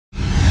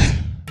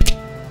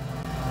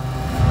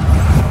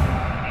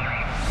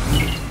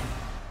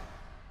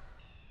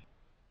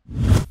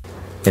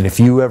And if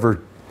you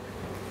ever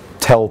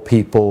tell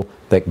people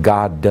that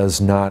God does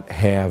not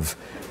have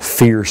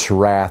fierce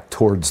wrath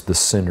towards the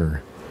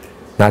sinner,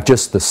 not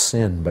just the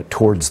sin, but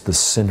towards the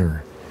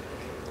sinner,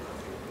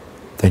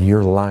 then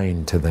you're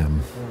lying to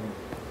them.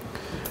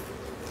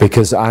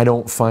 Because I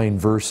don't find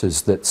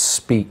verses that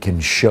speak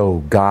and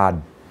show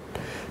God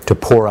to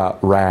pour out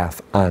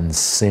wrath on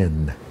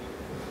sin.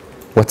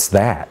 What's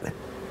that?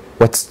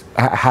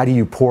 How do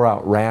you pour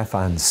out wrath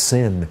on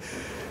sin?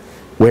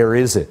 Where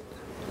is it?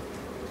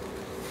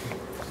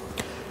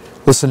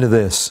 Listen to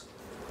this.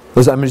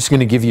 I'm just going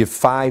to give you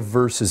 5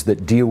 verses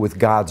that deal with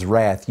God's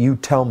wrath. You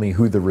tell me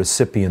who the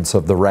recipients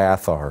of the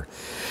wrath are.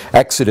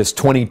 Exodus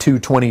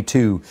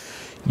 22:22.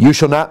 You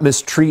shall not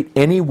mistreat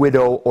any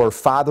widow or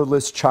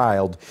fatherless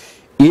child.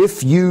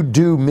 If you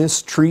do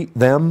mistreat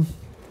them,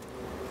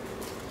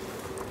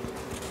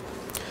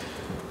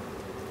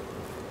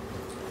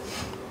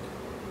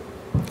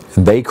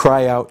 and they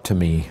cry out to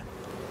me,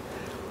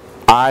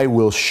 I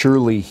will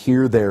surely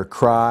hear their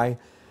cry,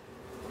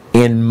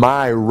 and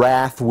my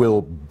wrath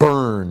will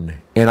burn,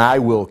 and I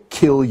will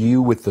kill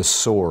you with the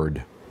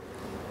sword.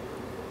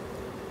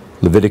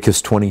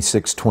 Leviticus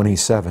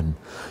 26:27.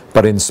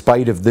 But in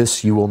spite of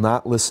this you will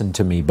not listen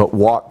to me, but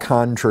walk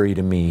contrary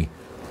to me.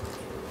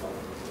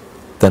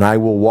 Then I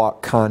will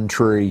walk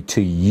contrary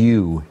to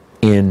you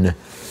in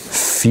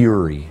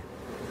fury.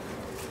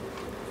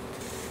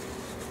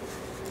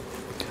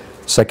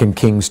 2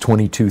 Kings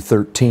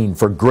 22:13.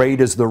 For great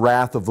is the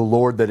wrath of the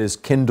Lord that is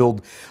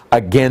kindled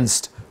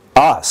against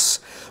us,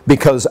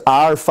 because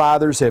our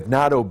fathers have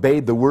not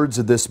obeyed the words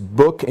of this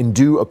book and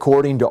do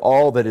according to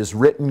all that is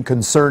written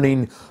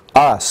concerning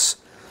us.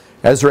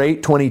 Ezra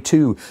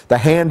 8:22. The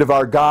hand of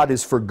our God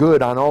is for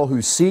good on all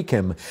who seek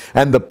Him,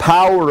 and the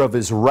power of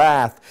His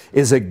wrath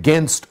is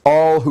against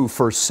all who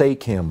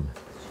forsake Him.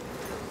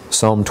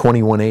 Psalm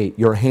 21:8.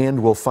 Your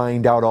hand will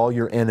find out all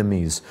your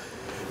enemies.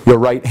 Your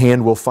right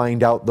hand will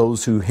find out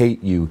those who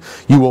hate you.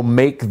 You will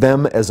make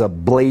them as a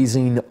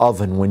blazing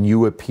oven when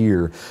you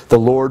appear. The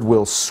Lord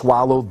will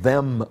swallow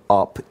them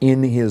up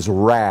in His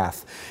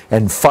wrath,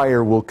 and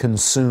fire will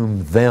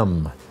consume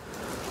them.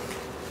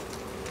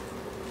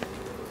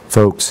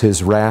 Folks,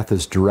 His wrath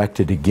is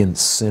directed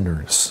against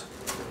sinners,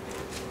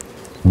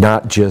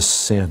 not just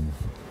sin.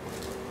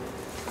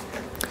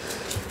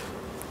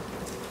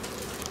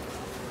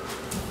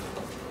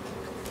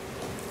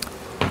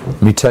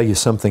 Let me tell you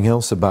something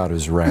else about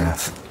His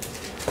wrath.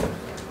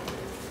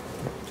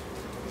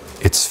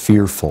 It's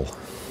fearful.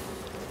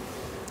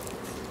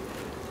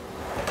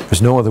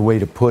 There's no other way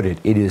to put it.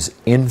 It is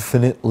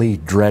infinitely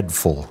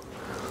dreadful.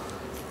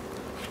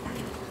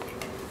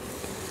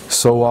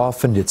 So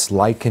often it's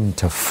likened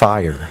to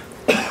fire.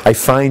 I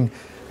find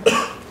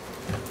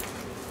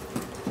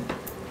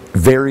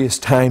various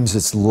times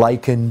it's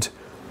likened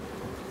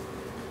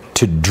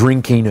to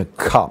drinking a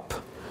cup,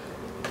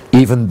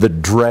 even the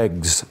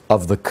dregs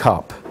of the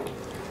cup,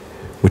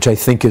 which I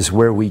think is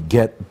where we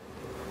get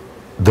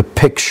the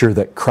picture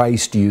that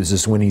Christ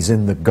uses when He's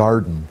in the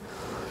garden.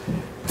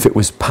 If it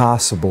was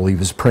possible, He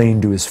was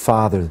praying to His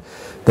Father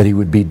that He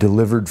would be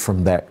delivered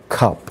from that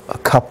cup, a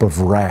cup of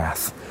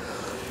wrath.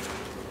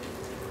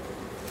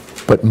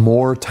 But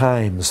more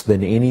times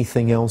than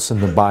anything else in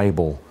the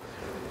Bible,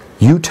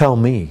 you tell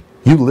me,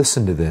 you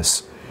listen to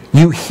this,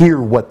 you hear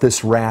what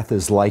this wrath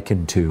is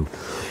likened to.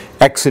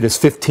 Exodus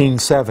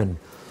 15:7.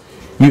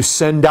 You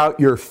send out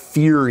your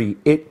fury,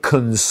 it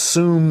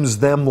consumes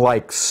them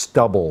like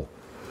stubble.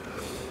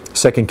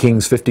 2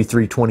 Kings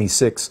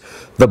 53:26.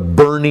 The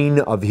burning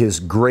of His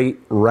great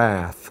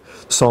wrath.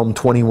 Psalm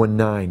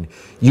 21:9.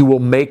 You will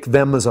make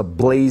them as a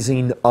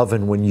blazing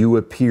oven when you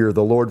appear.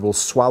 The Lord will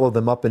swallow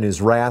them up in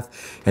His wrath,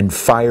 and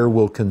fire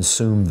will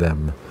consume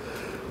them.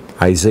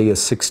 Isaiah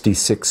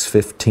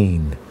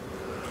 66:15.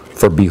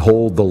 For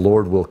behold, the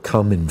Lord will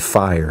come in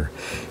fire,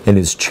 and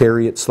His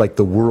chariots like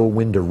the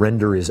whirlwind to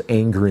render His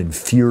anger and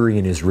fury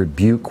and His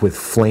rebuke with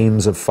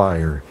flames of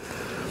fire.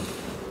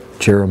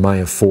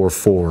 Jeremiah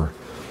 4:4.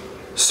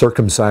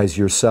 Circumcise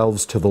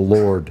yourselves to the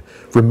Lord.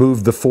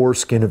 Remove the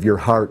foreskin of your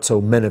hearts,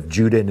 O men of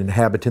Judah and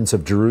inhabitants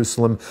of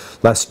Jerusalem,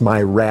 lest my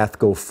wrath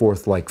go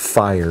forth like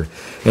fire,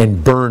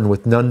 and burn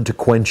with none to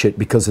quench it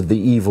because of the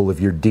evil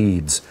of your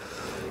deeds.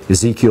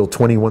 Ezekiel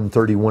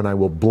 21:31, I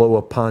will blow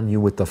upon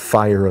you with the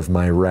fire of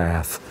my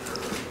wrath.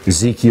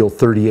 Ezekiel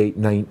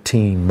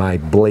 38:19, my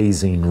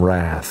blazing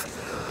wrath.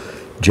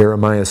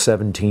 Jeremiah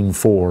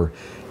 17:4,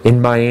 in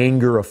my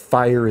anger a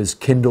fire is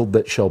kindled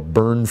that shall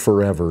burn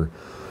forever.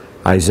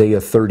 Isaiah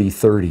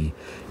 30:30,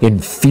 in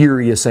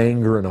furious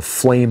anger and a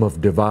flame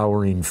of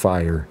devouring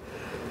fire.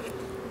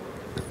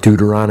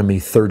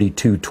 Deuteronomy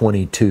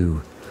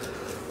 32:22,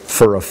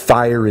 for a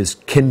fire is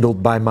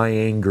kindled by my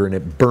anger, and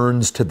it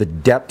burns to the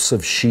depths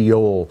of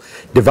Sheol,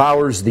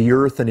 devours the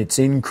earth and its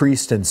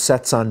increase, and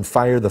sets on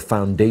fire the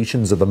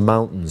foundations of the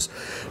mountains.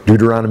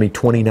 Deuteronomy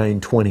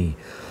 29:20,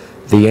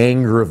 the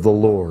anger of the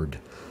Lord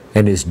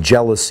and His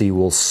jealousy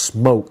will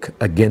smoke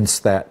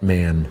against that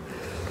man.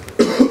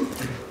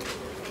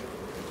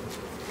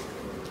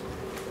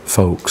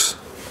 Folks,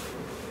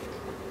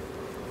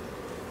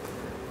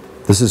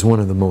 This is one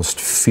of the most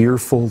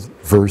fearful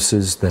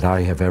verses that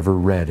I have ever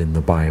read in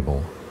the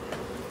Bible.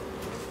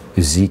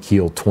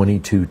 Ezekiel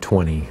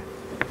 22:20.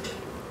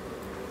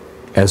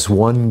 As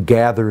one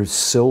gathers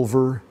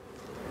silver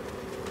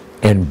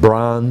and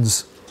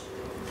bronze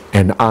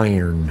and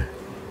iron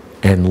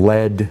and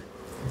lead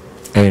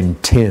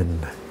and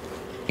tin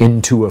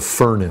into a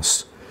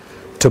furnace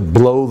to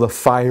blow the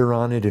fire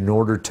on it in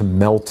order to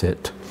melt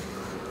it,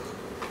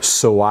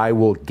 so I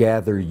will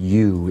gather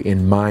you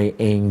in my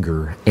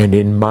anger and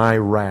in my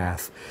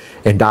wrath,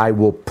 and I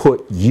will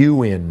put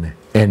you in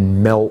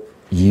and melt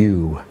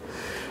you.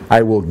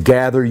 I will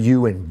gather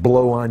you and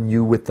blow on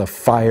you with the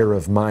fire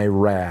of my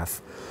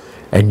wrath,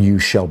 and you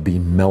shall be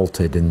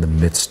melted in the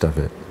midst of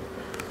it.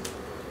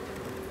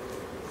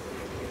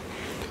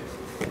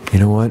 You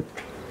know what?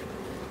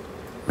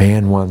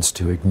 Man wants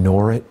to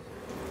ignore it.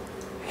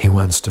 He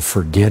wants to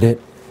forget it.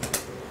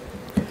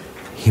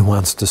 He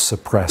wants to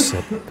suppress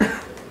it.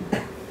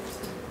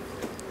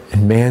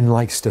 And man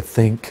likes to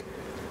think,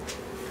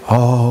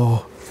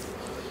 oh,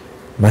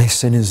 my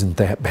sin isn't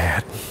that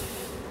bad.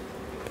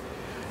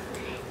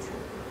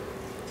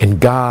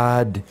 And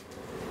God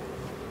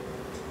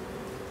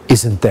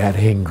isn't that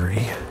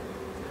angry.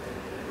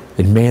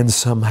 And man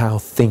somehow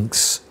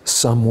thinks,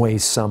 some way,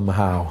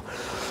 somehow,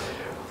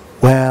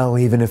 well,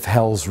 even if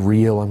hell's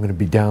real, I'm going to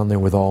be down there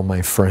with all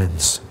my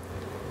friends.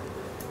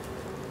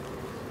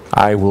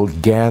 I will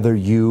gather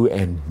you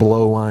and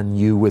blow on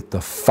you with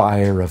the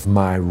fire of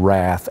my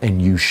wrath,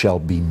 and you shall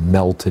be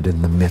melted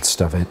in the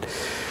midst of it.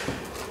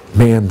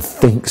 Man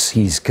thinks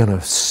he's going to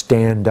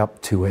stand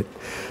up to it.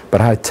 But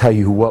I tell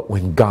you what,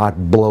 when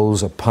God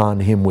blows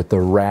upon him with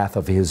the wrath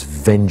of his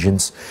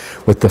vengeance,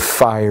 with the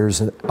fires,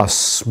 a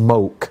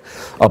smoke,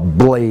 a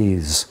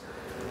blaze,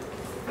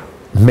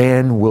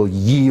 man will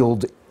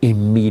yield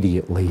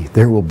immediately.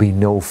 There will be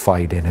no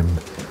fight in him.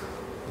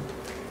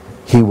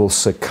 He will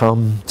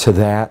succumb to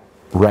that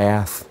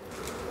wrath.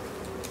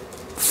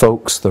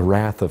 Folks, the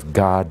wrath of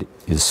God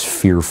is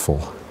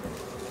fearful.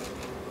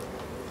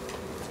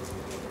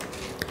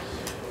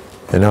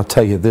 And I'll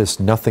tell you this,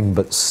 nothing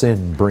but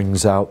sin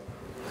brings out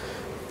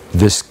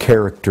this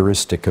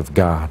characteristic of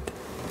God.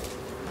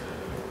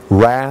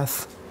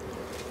 Wrath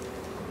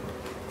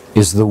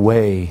is the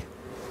way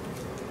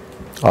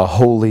a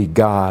holy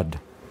God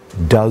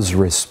does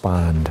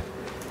respond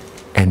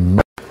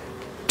and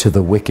to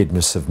the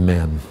wickedness of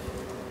men.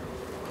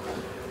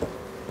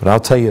 But I'll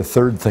tell you a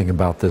third thing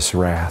about this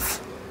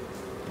wrath.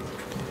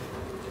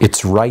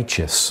 It's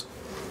righteous.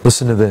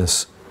 Listen to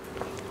this.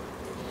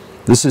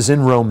 This is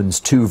in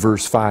Romans 2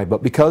 verse 5.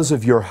 But because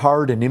of your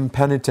hard and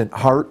impenitent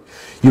heart,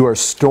 you are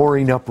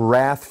storing up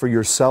wrath for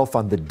yourself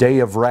on the day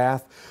of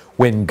wrath,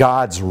 when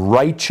God's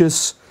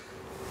righteous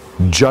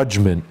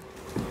judgment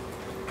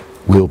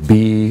will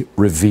be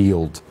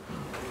revealed.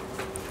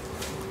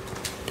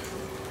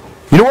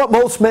 You know what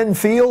most men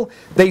feel?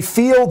 They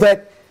feel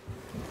that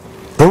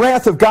the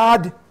wrath of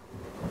God,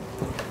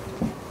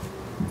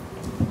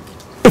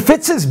 if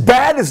it's as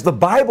bad as the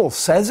Bible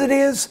says it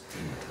is,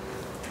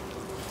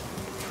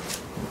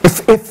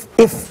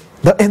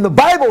 and the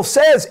Bible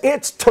says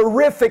it's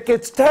terrific,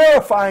 it's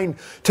terrifying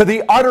to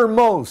the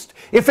uttermost.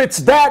 If it's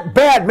that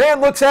bad,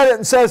 man looks at it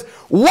and says,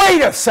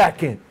 wait a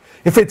second.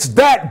 If it's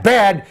that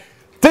bad,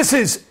 this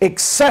is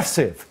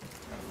excessive.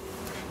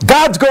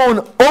 God's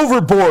going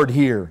overboard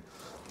here.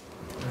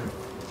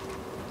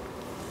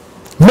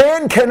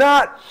 Man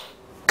cannot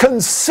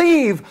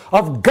conceive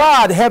of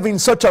God having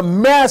such a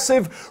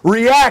massive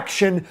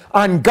reaction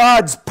on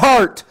God's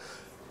part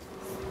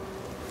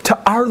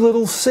to our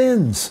little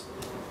sins.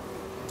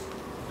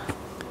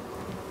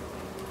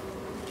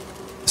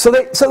 So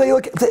they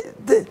look at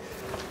this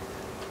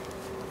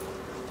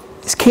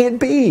can't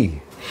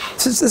be.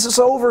 This is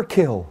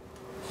overkill.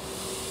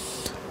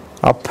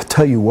 I'll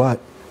tell you what.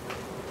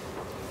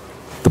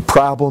 The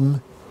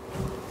problem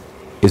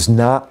is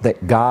not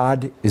that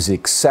God is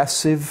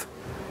excessive.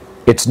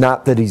 It's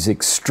not that He's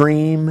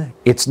extreme.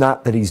 It's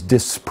not that He's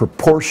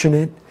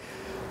disproportionate.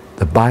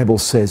 The Bible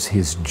says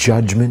His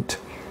judgment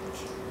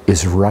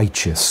is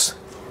righteous.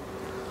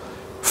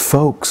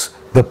 Folks,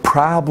 the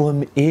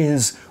problem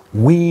is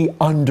we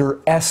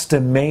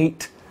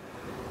underestimate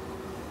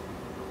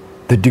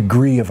the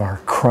degree of our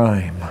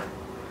crime,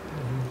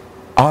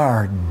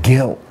 our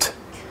guilt.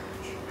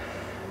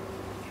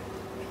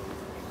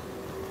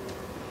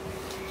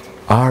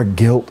 Our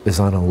guilt is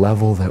on a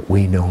level that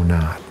we know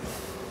not.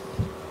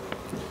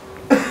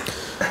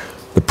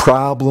 The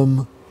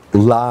problem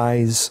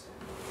lies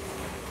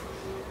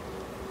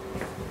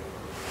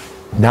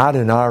not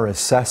in our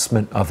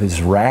assessment of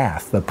His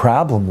wrath. The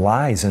problem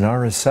lies in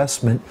our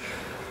assessment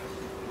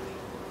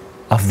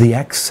of the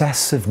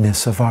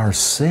excessiveness of our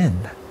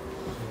sin.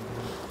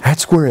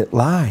 That's where it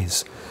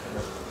lies.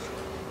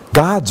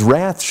 God's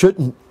wrath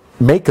shouldn't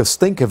make us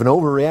think of an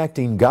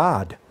overreacting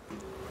God.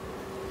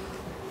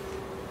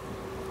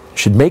 It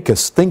should make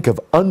us think of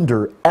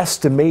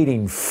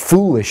underestimating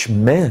foolish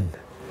men.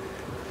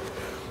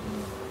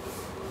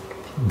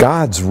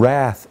 God's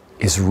wrath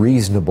is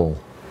reasonable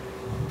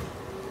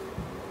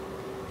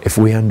if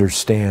we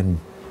understand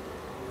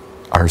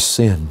our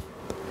sin.